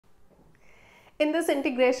In this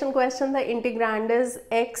integration question, the integrand is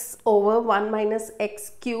x over 1 minus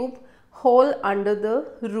x cube whole under the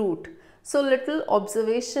root. So little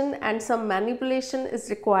observation and some manipulation is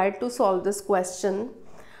required to solve this question.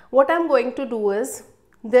 What I am going to do is,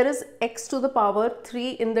 there is x to the power 3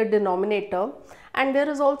 in the denominator and there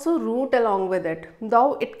is also root along with it.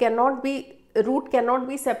 Though root cannot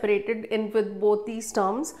be separated in with both these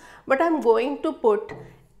terms, but I am going to put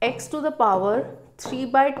x to the power 3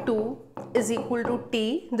 by 2 is equal to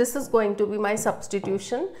t. This is going to be my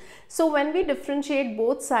substitution. So when we differentiate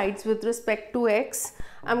both sides with respect to x,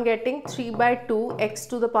 I am getting 3 by 2 x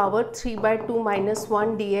to the power 3 by 2 minus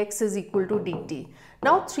 1 dx is equal to dt.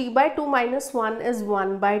 Now 3 by 2 minus 1 is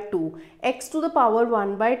 1 by 2. X to the power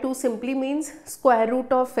 1 by 2 simply means square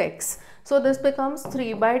root of x. So this becomes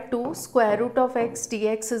 3 by 2 square root of x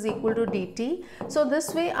dx is equal to dt. So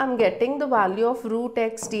this way I am getting the value of root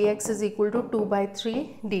x dx is equal to 2 by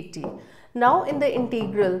 3 dt. Now in the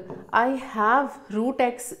integral, I have root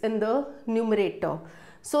x in the numerator.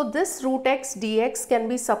 So this root x dx can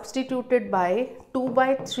be substituted by 2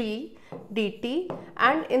 by 3 dt,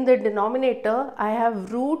 and in the denominator I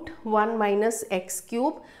have root 1 minus x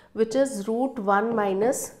cube, which is root 1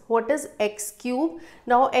 minus what is x cube.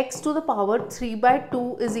 Now x to the power 3 by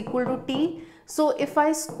 2 is equal to t. So if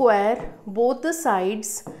I square both the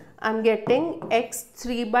sides, I am getting x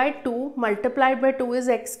 3 by 2 multiplied by 2 is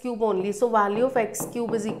x cube only. So value of x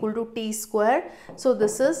cube is equal to t square. So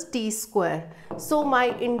this is t square. So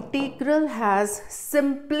my integral has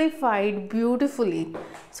simplified beautifully.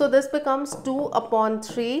 So this becomes 2 upon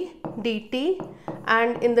 3 dt,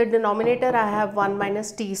 and in the denominator I have 1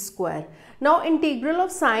 minus t square. Now integral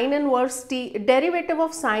of sine inverse t, derivative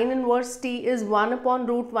of sine inverse t is 1 upon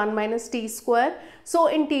root 1 minus t square. So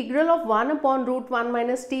integral of 1 upon root 1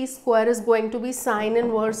 minus t square is going to be sine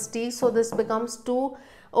inverse t. So this becomes 2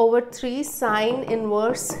 over 3 sine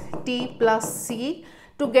inverse t plus c.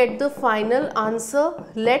 To get the final answer,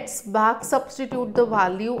 let's back substitute the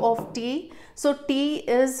value of t. So t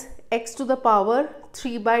is x to the power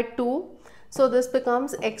 3 by 2. So this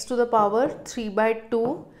becomes x to the power 3 by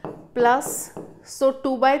 2 plus, so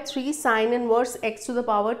 2 by 3 sine inverse x to the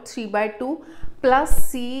power 3 by 2 plus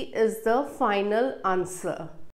c is the final answer.